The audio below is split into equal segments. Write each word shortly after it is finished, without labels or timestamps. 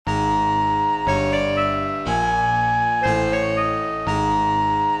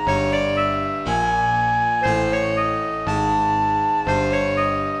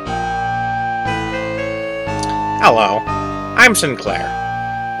Hello, I'm Sinclair,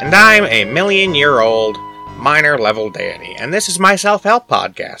 and I'm a million-year-old minor-level deity, and this is my self-help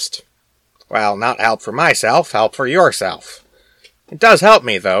podcast. Well, not help for myself, help for yourself. It does help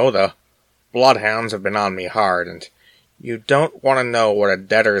me, though. The bloodhounds have been on me hard, and you don't want to know what a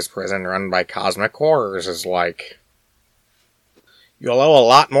debtor's prison run by cosmic horrors is like. You'll owe a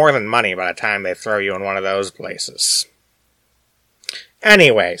lot more than money by the time they throw you in one of those places.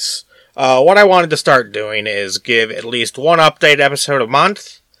 Anyways, what I wanted to start doing is give at least one update episode a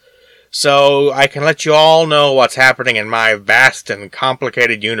month, so I can let you all know what's happening in my vast and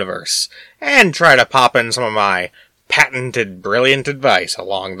complicated universe, and try to pop in some of my patented brilliant advice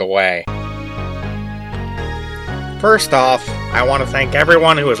along the way. First off, I want to thank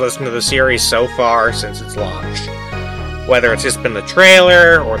everyone who has listened to the series so far since its launch. Whether it's just been the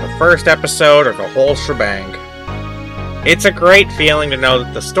trailer, or the first episode, or the whole shebang. It's a great feeling to know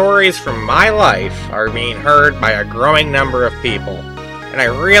that the stories from my life are being heard by a growing number of people, and I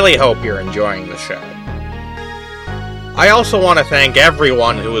really hope you're enjoying the show. I also want to thank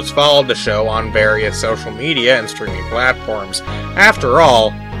everyone who has followed the show on various social media and streaming platforms. After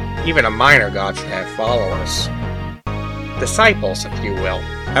all, even a minor god should have followers. Disciples, if you will.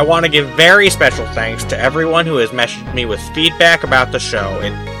 I want to give very special thanks to everyone who has messaged me with feedback about the show.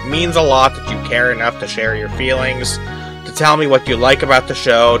 It means a lot that you care enough to share your feelings, to tell me what you like about the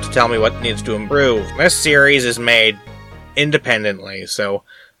show, to tell me what needs to improve. This series is made independently, so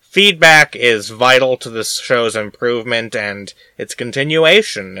feedback is vital to this show's improvement and its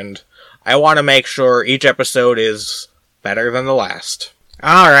continuation, and I want to make sure each episode is better than the last.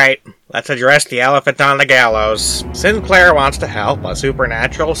 Alright, let's address the elephant on the gallows. Sinclair Wants to Help, a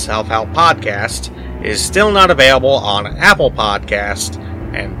supernatural self-help podcast, is still not available on Apple Podcast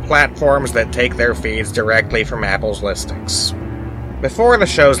and platforms that take their feeds directly from Apple's listings. Before the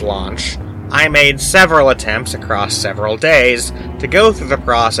show's launch, I made several attempts across several days to go through the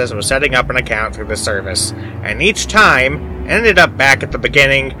process of setting up an account through the service, and each time ended up back at the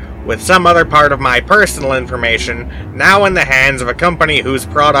beginning with some other part of my personal information now in the hands of a company whose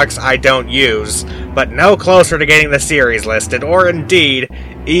products I don't use, but no closer to getting the series listed, or indeed,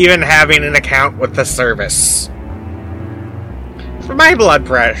 even having an account with the service. For my blood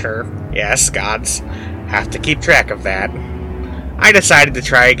pressure, yes, gods, have to keep track of that, I decided to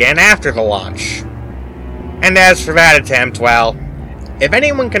try again after the launch. And as for that attempt, well, if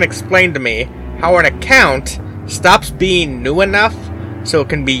anyone can explain to me how an account stops being new enough so it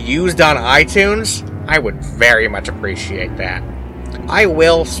can be used on iTunes, I would very much appreciate that. I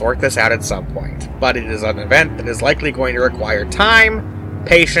will sort this out at some point, but it is an event that is likely going to require time,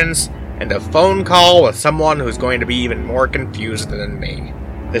 patience, and a phone call with someone who's going to be even more confused than me.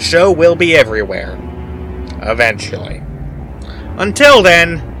 The show will be everywhere. Eventually. Until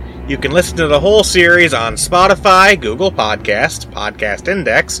then, you can listen to the whole series on Spotify, Google Podcast, Podcast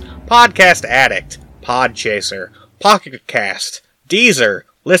Index, Podcast Addict, Podchaser, Pocket Cast, Deezer,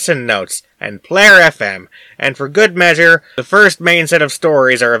 Listen Notes, and Player FM, and for good measure, the first main set of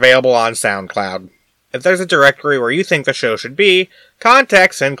stories are available on SoundCloud. If there's a directory where you think the show should be,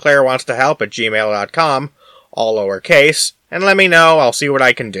 contact sinclairwantstohelp@gmail.com, all lowercase, and let me know. I'll see what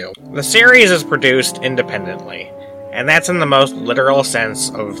I can do. The series is produced independently, and that's in the most literal sense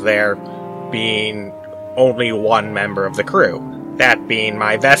of there being only one member of the crew, that being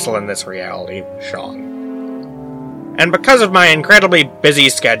my vessel in this reality, Sean. And because of my incredibly busy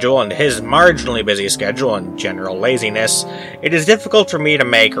schedule and his marginally busy schedule and general laziness, it is difficult for me to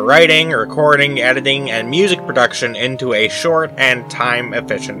make writing, recording, editing, and music production into a short and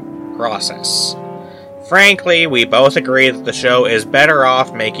time-efficient process. Frankly, we both agree that the show is better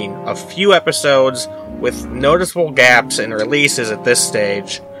off making a few episodes with noticeable gaps in releases at this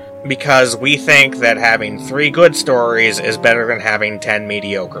stage, because we think that having 3 good stories is better than having 10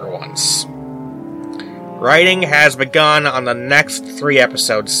 mediocre ones. Writing has begun on the next 3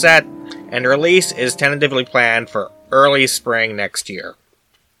 episode set, and release is tentatively planned for early spring next year.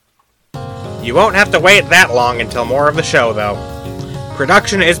 You won't have to wait that long until more of the show, though.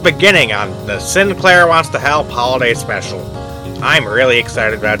 Production is beginning on the Sinclair Wants to Help Holiday Special. I'm really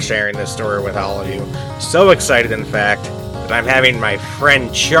excited about sharing this story with all of you. So excited, in fact, that I'm having my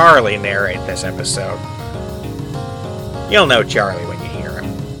friend Charlie narrate this episode. You'll know Charlie when you hear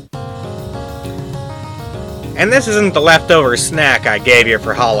him. And this isn't the leftover snack I gave you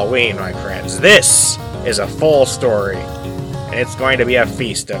for Halloween, my friends. This is a full story. And it's going to be a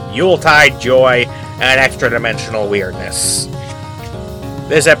feast of Yuletide joy and extra-dimensional weirdness.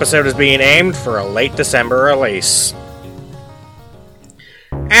 This episode is being aimed for a late December release.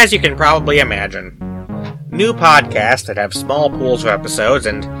 As you can probably imagine, new podcasts that have small pools of episodes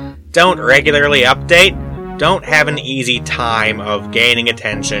and don't regularly update don't have an easy time of gaining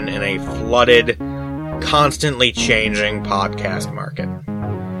attention in a flooded, constantly changing podcast market.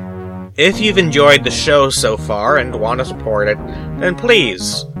 If you've enjoyed the show so far and want to support it, then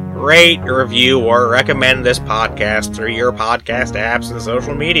please rate, review, or recommend this podcast through your podcast apps and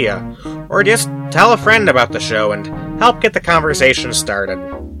social media, or just tell a friend about the show and help get the conversation started.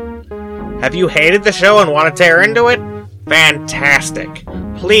 Have you hated the show and want to tear into it? Fantastic!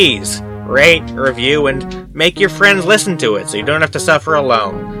 Please rate, review, and make your friends listen to it so you don't have to suffer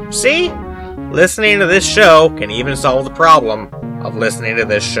alone. See? Listening to this show can even solve the problem of listening to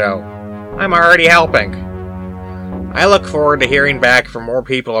this show. I'm already helping. I look forward to hearing back from more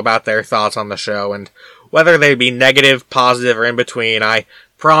people about their thoughts on the show, and whether they be negative, positive, or in between, I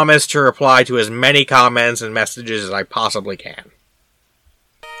promise to reply to as many comments and messages as I possibly can.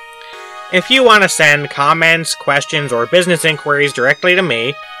 If you want to send comments, questions, or business inquiries directly to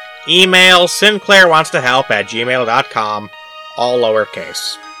me, email sinclairwantstohelp@gmail.com, all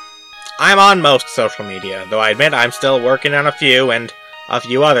lowercase. I'm on most social media, though I admit I'm still working on a few, and a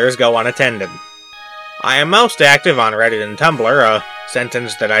few others go unattended. I am most active on Reddit and Tumblr, a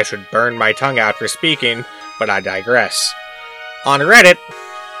sentence that I should burn my tongue out for speaking, but I digress. On Reddit,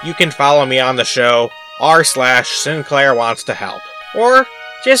 you can follow me on the show r/SinclairWantsToHelp, or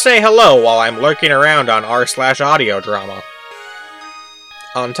just say hello while I'm lurking around on r/audiodrama.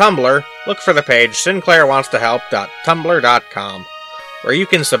 On Tumblr, look for the page sinclairwantstohelp.tumblr.com, where you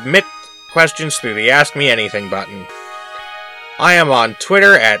can submit questions through the Ask Me Anything button. I am on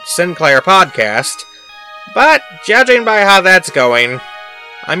Twitter @SinclairPodcast, but judging by how that's going,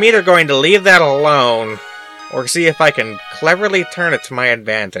 I'm either going to leave that alone or see if I can cleverly turn it to my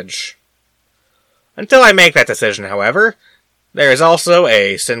advantage. Until I make that decision, however, there is also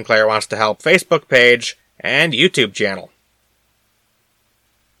a Sinclair Wants to Help Facebook page and YouTube channel.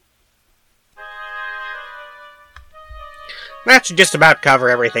 That should just about cover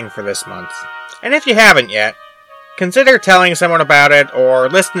everything for this month. And if you haven't yet, consider telling someone about it or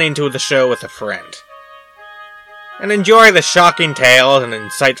listening to the show with a friend. And enjoy the shocking tales and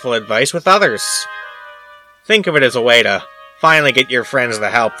insightful advice with others. Think of it as a way to finally get your friends the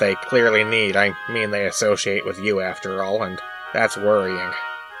help they clearly need. I mean, they associate with you after all, and that's worrying.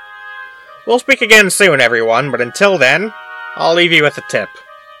 We'll speak again soon, everyone, but until then, I'll leave you with a tip.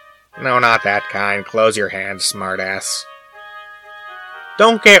 No, not that kind. Close your hands, smartass.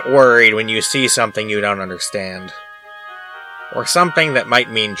 Don't get worried when you see something you don't understand, or something that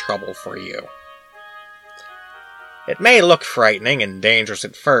might mean trouble for you. It may look frightening and dangerous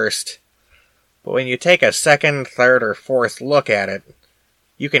at first, but when you take a second, third, or fourth look at it,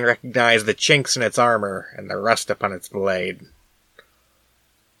 you can recognize the chinks in its armor and the rust upon its blade.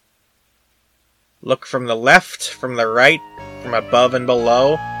 Look from the left, from the right, from above and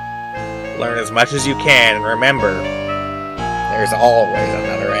below. Learn as much as you can, and remember, there's always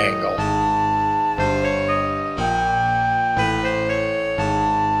another angle.